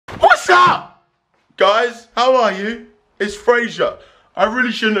up? Guys, how are you? It's Fraser. I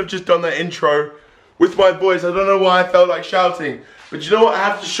really shouldn't have just done that intro with my voice. I don't know why I felt like shouting. But you know what I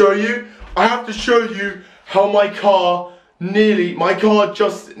have to show you? I have to show you how my car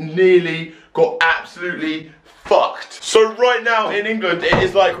just nearly got absolutely fucked. So right now in England, it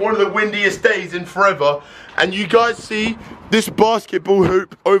is like one of the windiest days in forever. And you guys see this basketball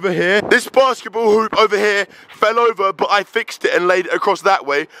hoop over here? This basketball hoop over here fell over, but I fixed it and laid it across that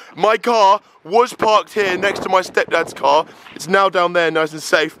way. My car was parked here next to my stepdad's car. It's now down there, nice and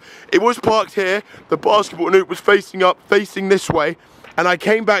safe. It was parked here. The basketball hoop was facing up, facing this way. And I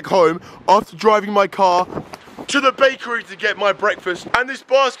came back home after driving my car to the bakery to get my breakfast, and this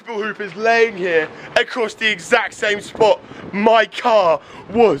basketball hoop is laying here across the exact same spot my car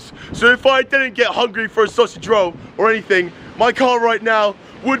was. So if I didn't get hungry for a sausage roll or anything, my car right now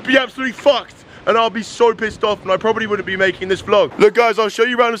would be absolutely fucked, and I'll be so pissed off, and I probably wouldn't be making this vlog. Look guys, I'll show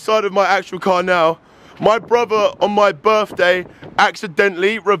you around the side of my actual car now. My brother on my birthday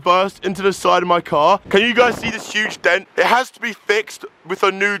accidentally reversed into the side of my car. Can you guys see this huge dent? It has to be fixed with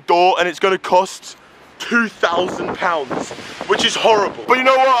a new door, and it's gonna cost £2,000, which is horrible. But you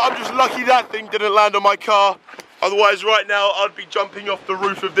know what? I'm just lucky that thing didn't land on my car. Otherwise, right now, I'd be jumping off the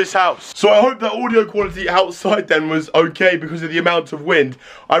roof of this house. So I hope that audio quality outside then was okay because of the amount of wind.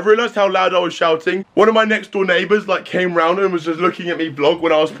 I realised how loud I was shouting. One of my next door neighbours came round and was just looking at me vlog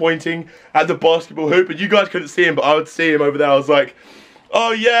when I was pointing at the basketball hoop. And you guys couldn't see him, but I would see him over there. I was like,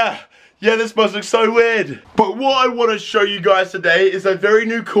 oh yeah, this must look so weird. But what I want to show you guys today is a very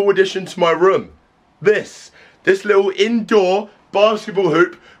new cool addition to my room. This little indoor basketball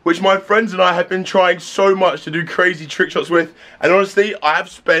hoop, which my friends and I have been trying so much to do crazy trick shots with, and honestly I have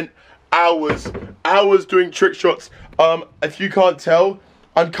spent hours doing trick shots. If you can't tell,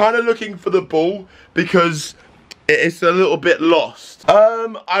 I'm kind of looking for the ball because it's a little bit lost.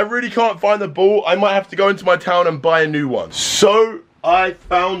 I really can't find the ball. I might have to go into my town and buy a new one. So I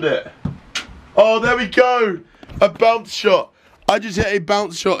found it. Oh, there we go, a bounce shot. I just hit a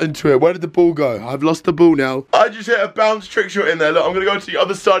bounce shot into it. Where did the ball go? I've lost the ball now. I just hit a bounce trick shot in there. Look, I'm going to go to the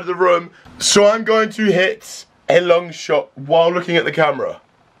other side of the room. So I'm going to hit a long shot while looking at the camera.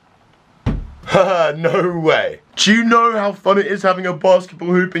 Haha, no way. Do you know how fun it is having a basketball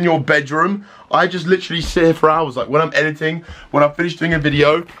hoop in your bedroom? I just literally sit here for hours. Like when I'm editing, when I'm finished doing a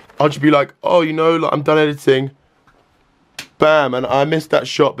video, I'll just be like, oh, you know, like I'm done editing. Bam, and I missed that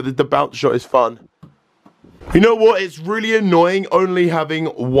shot, but the bounce shot is fun. You know what, it's really annoying only having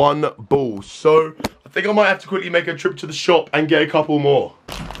one ball, so I think I might have to quickly make a trip to the shop and get a couple more.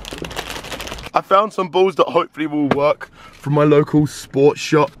 I found some balls that hopefully will work from my local sports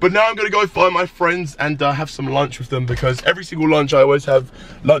shop. But now I'm going to go find my friends and have some lunch with them, because every single lunch I always have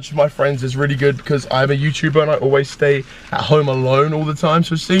lunch with my friends is really good because I'm a YouTuber and I always stay at home alone all the time.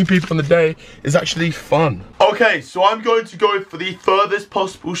 So seeing people on the day is actually fun. Okay, so I'm going to go for the furthest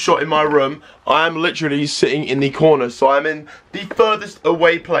possible shot in my room. I am literally sitting in the corner, so I'm in the furthest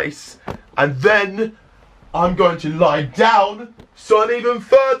away place. And then I'm going to lie down so I'm even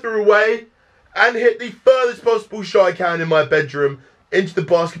further away and hit the furthest possible shot I can in my bedroom into the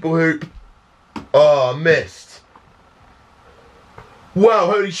basketball hoop. Oh, missed. Wow,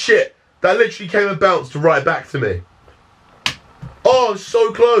 holy shit. That literally came and bounced right back to me. Oh,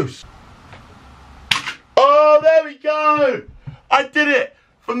 so close. Oh, there we go. I did it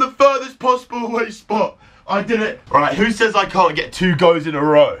from the furthest possible away spot. I did it. Right, who says I can't get 2 goes in a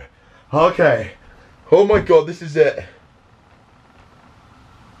row? Okay. Oh my god, this is it.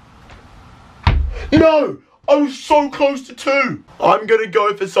 No! I was so close to 2. I'm going to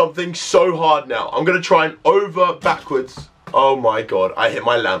go for something so hard now. I'm going to try and over backwards. Oh my god, I hit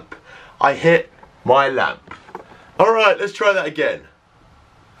my lamp. I hit my lamp. Alright, let's try that again.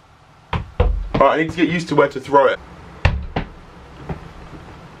 Alright, I need to get used to where to throw it.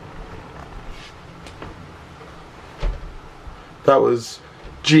 That was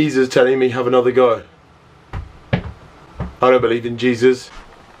Jesus telling me have another go. I don't believe in Jesus.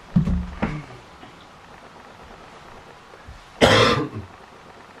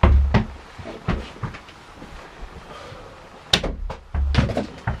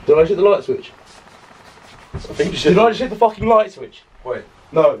 Did I just hit the light switch? I think you should. Did I just hit the fucking light switch? Wait.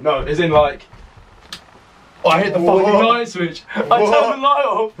 No, as in like... I hit the fucking light switch. I turned the light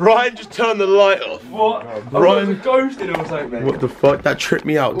off. Ryan just turned the light off. What? Ryan was a ghost in or something. What the fuck? That tripped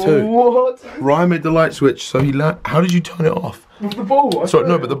me out too. What? Ryan made the light switch, so he how did you turn it off? With the ball. Sorry,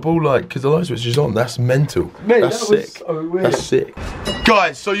 no, but the ball because the light switch is on. That's mental. Mate, that's sick. So weird. That's sick.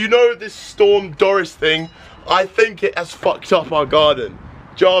 Guys, so you know this Storm Doris thing? I think it has fucked up our garden.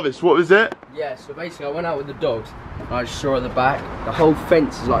 Jarvis, what was it? Yeah, so basically I went out with the dogs and I just saw at the back, the whole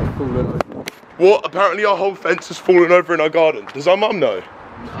fence is like falling over. What? Apparently our whole fence has fallen over in our garden. Does our mum know? No,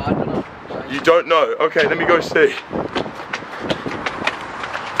 I don't know. You don't know? Okay, let me go see.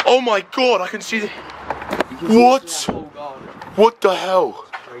 Oh my god, I can see the... What? What the hell?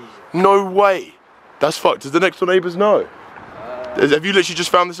 No way. That's fucked. Does the next door neighbours know? Have you literally just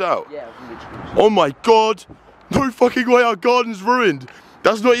found this out? Yeah, literally. Oh my god. No fucking way, our garden's ruined.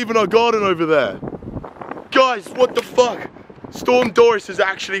 That's not even our garden over there. Guys, what the fuck? Storm Doris has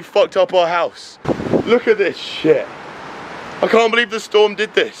actually fucked up our house. Look at this shit. I can't believe the storm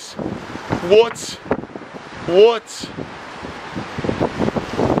did this. What? What?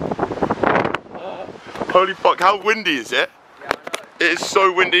 Holy fuck, how windy is it? Yeah, I know. It is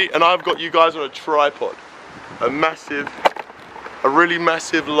so windy, and I've got you guys on a tripod. A really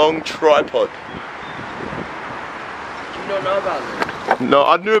massive, long tripod. Do you not know about this? No,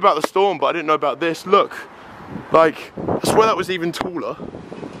 I knew about the storm, but I didn't know about this. Look, like, I swear that was even taller.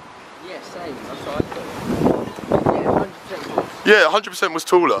 Yeah, same. That's what I thought. Yeah, 100% was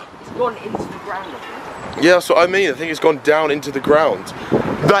taller. It's gone into the ground, I think. Yeah, that's what I mean. I think it's gone down into the ground.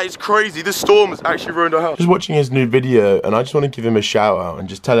 That is crazy. This storm has actually ruined our house. Just watching his new video, and I just want to give him a shout out and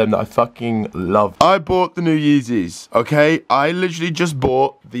just tell him that I fucking love him. I bought the new Yeezys, okay? I literally just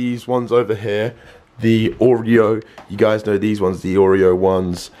bought these ones over here. The Oreo, you guys know these ones, the Oreo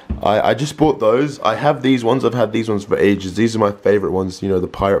ones. I just bought those. I have these ones, I've had these ones for ages. These are my favorite ones, you know, the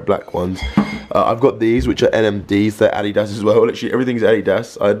pirate black ones. I've got these, which are NMDs, they're Adidas as well. Literally everything's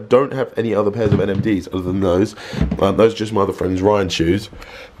Adidas. I don't have any other pairs of NMDs other than those. Those are just my other friend's Ryan shoes.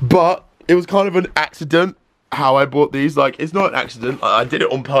 But it was kind of an accident how I bought these. Like, it's not an accident, I did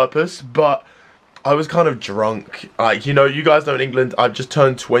it on purpose, but I was kind of drunk. Like, you know, you guys know in England, I've just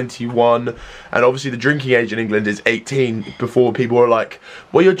turned 21, and obviously the drinking age in England is 18. Before, people are like,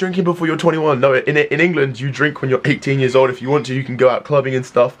 well, you're drinking before you're 21. No, in England, you drink when you're 18 years old. If you want to, you can go out clubbing and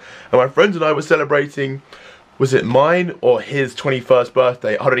stuff. And my friends and I were celebrating, was it mine or his 21st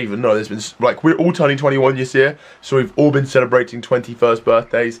birthday? I don't even know. There's been, like, we're all turning 21 this year, so we've all been celebrating 21st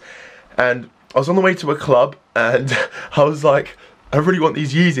birthdays. And I was on the way to a club, and I was like, I really want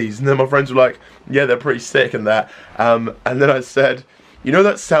these Yeezys. And then my friends were like, yeah, they're pretty sick and that. And then I said, you know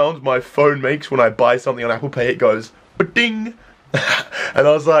that sound my phone makes when I buy something on Apple Pay? It goes, ba-ding. And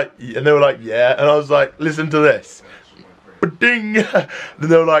I was like, and they were like, yeah. And I was like, listen to this. Ba-ding. Then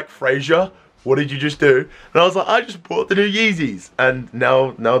they were like, Fraser, what did you just do? And I was like, I just bought the new Yeezys. And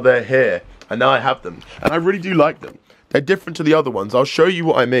now they're here. And now I have them. And I really do like them. They're different to the other ones. I'll show you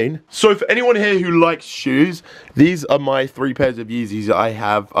what I mean. So for anyone here who likes shoes, these are my 3 pairs of Yeezys that I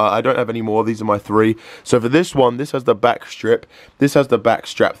have. I don't have any more. These are my 3. So for this one, this has the back strip. This has the back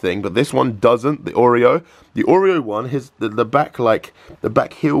strap thing, but this one doesn't, the Oreo. The Oreo one, the back, like, the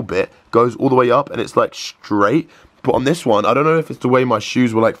back heel bit goes all the way up and it's like straight. But on this one, I don't know if it's the way my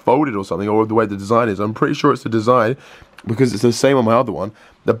shoes were like folded or something, or the way the design is. I'm pretty sure it's the design, because it's the same on my other one.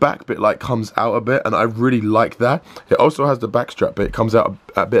 The back bit like comes out a bit, and I really like that. It also has the back strap bit. It comes out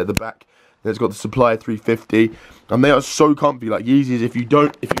a bit at the back. Then it's got the Supply 350, and they are so comfy. Like Yeezys, if you've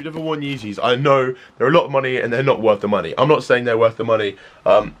never worn Yeezys, I know they're a lot of money and they're not worth the money. I'm not saying they're worth the money.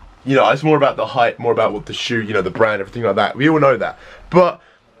 You know, it's more about the hype, more about what the shoe, you know, the brand, everything like that. We all know that. But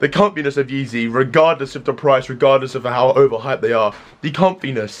the comfiness of Yeezy, regardless of the price, regardless of how overhyped they are, the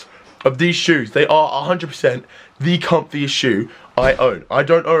comfiness of these shoes, they are 100% the comfiest shoe I own. I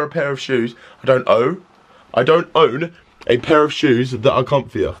don't own a pair of shoes. I don't own a pair of shoes that are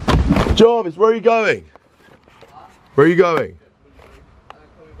comfier. Jarvis, where are you going? Where are you going?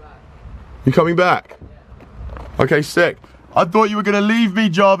 You coming back? Okay, sick. I thought you were gonna leave me,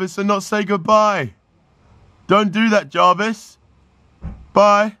 Jarvis, and not say goodbye. Don't do that, Jarvis.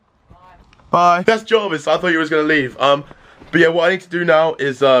 Bye. Bye. That's Jarvis. I thought you was gonna leave. But yeah, what I need to do now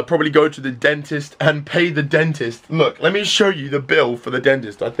is probably go to the dentist and pay the dentist. Look, let me show you the bill for the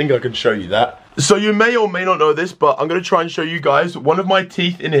dentist. I think I can show you that. So you may or may not know this, but I'm gonna try and show you guys one of my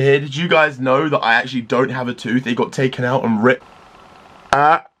teeth in here. Did you guys know that I actually don't have a tooth? It got taken out and ripped.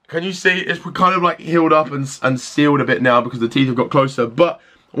 Can you see? It's kind of like healed up and sealed a bit now because the teeth have got closer. But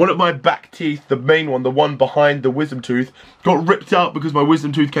one of my back teeth, the main one, the one behind the wisdom tooth, got ripped out because my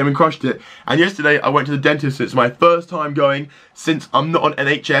wisdom tooth came and crushed it. And yesterday I went to the dentist. It's my first time going since I'm not on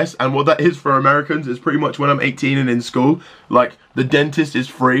NHS. And what that is for Americans is pretty much when I'm 18 and in school. Like, the dentist is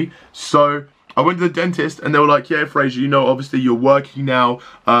free. So I went to the dentist and they were like, yeah, Fraser, you know, obviously you're working now,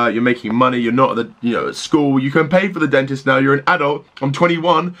 you're making money, you're not at the, at school, you can pay for the dentist now, you're an adult, I'm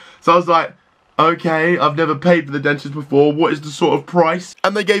 21. So I was like, okay, I've never paid for the dentist before, what is the sort of price?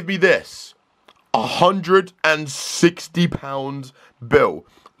 And they gave me this, £160 bill.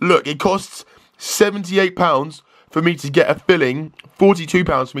 look, it costs £78 for me to get a filling,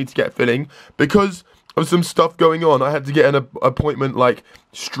 £42 for me to get a filling, because of some stuff going on. I had to get an appointment like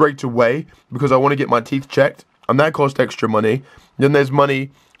straight away because I want to get my teeth checked, and that cost extra money. Then there's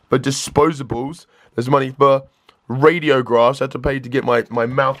money for disposables. There's money for radiographs. I had to pay to get my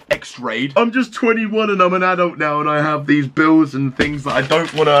mouth x-rayed. I'm just 21 and I'm an adult now, and I have these bills and things that I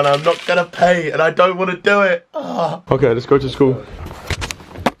don't want to, and I'm not gonna pay, and I don't want to do it. Okay, let's go to school.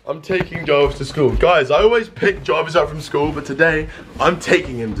 I'm taking Jarvis to school. Guys, I always pick Jarvis up from school, but today, I'm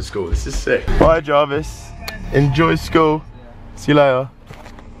taking him to school. This is sick. Bye, Jarvis. Enjoy school. See you later.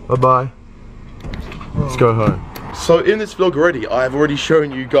 Bye-bye. Let's go home. So in this vlog already, I've already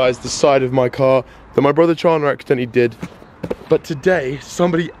shown you guys the side of my car that my brother Chandler accidentally did. But today,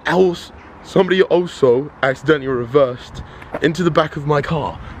 somebody also accidentally reversed into the back of my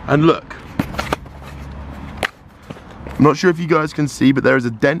car. And look. I'm not sure if you guys can see, but there is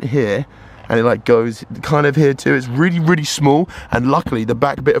a dent here, and it like goes kind of here too. It's really, really small, and luckily the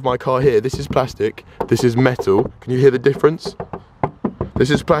back bit of my car here, this is plastic, this is metal. Can you hear the difference?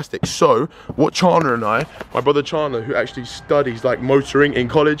 This is plastic. So what Chandler and I, my brother Chandler, who actually studies like motoring in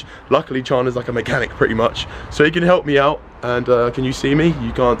college, luckily Chandler's like a mechanic pretty much, so he can help me out. And can you see me?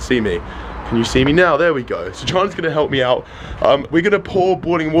 You can't see me. Can you see me now? There we go. So Chandler's gonna help me out. We're gonna pour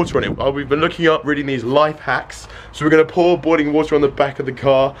boiling water on it. We've been looking up, reading these life hacks. So we're gonna pour boiling water on the back of the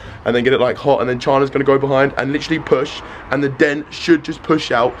car and then get it like hot, and then Chandler's gonna go behind and literally push, and the dent should just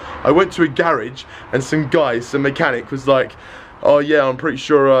push out. I went to a garage and some mechanic was like, oh yeah, I'm pretty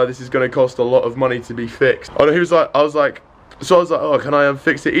sure this is gonna cost a lot of money to be fixed. Oh no, he was like, I was like, oh, can I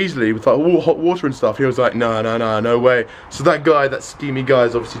fix it easily with like hot water and stuff? He was like, no way. So that steamy guy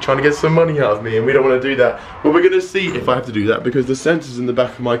is obviously trying to get some money out of me, and we don't want to do that. But we're gonna see if I have to do that, because the sensors in the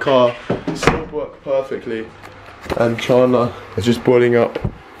back of my car still work perfectly. And Chandler is just boiling up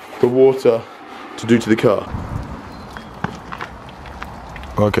the water to do to the car.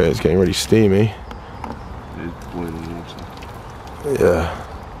 Okay, it's getting really steamy. It's boiling water.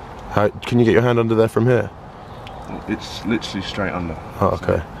 Yeah. Can you get your hand under there from here? It's literally straight under. Oh,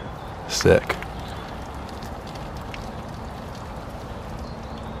 okay. Sick.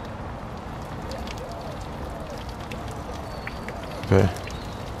 Okay.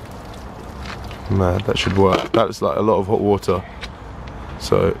 Man, that should work. That's like a lot of hot water.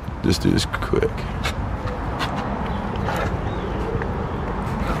 So, just do this quick.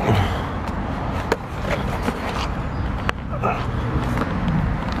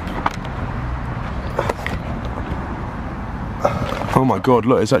 Oh my god,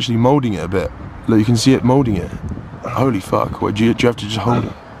 look, it's actually moulding it a bit. Look, you can see it moulding it. Holy fuck, what, do you have to just hold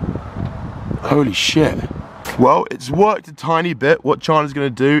it? Holy shit. Well, it's worked a tiny bit. What Chandler's gonna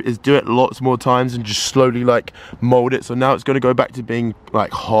do is do it lots more times and just slowly like mould it. So now it's gonna go back to being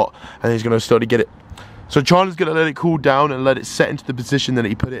like hot, and he's gonna slowly get it. So Chandler's gonna let it cool down and let it set into the position that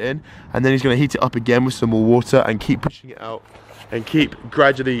he put it in, and then he's gonna heat it up again with some more water and keep pushing it out and keep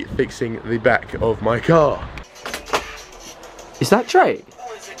gradually fixing the back of my car. Is that Drake?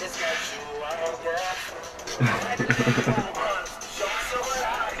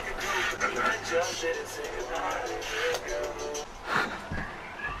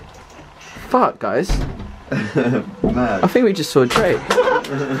 Fuck, guys. Mad. I think we just saw Drake.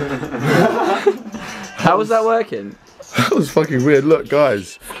 How was that working? That was fucking weird. Look,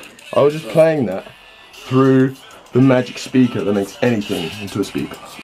 guys, I was just playing that through the magic speaker that makes anything into a speaker.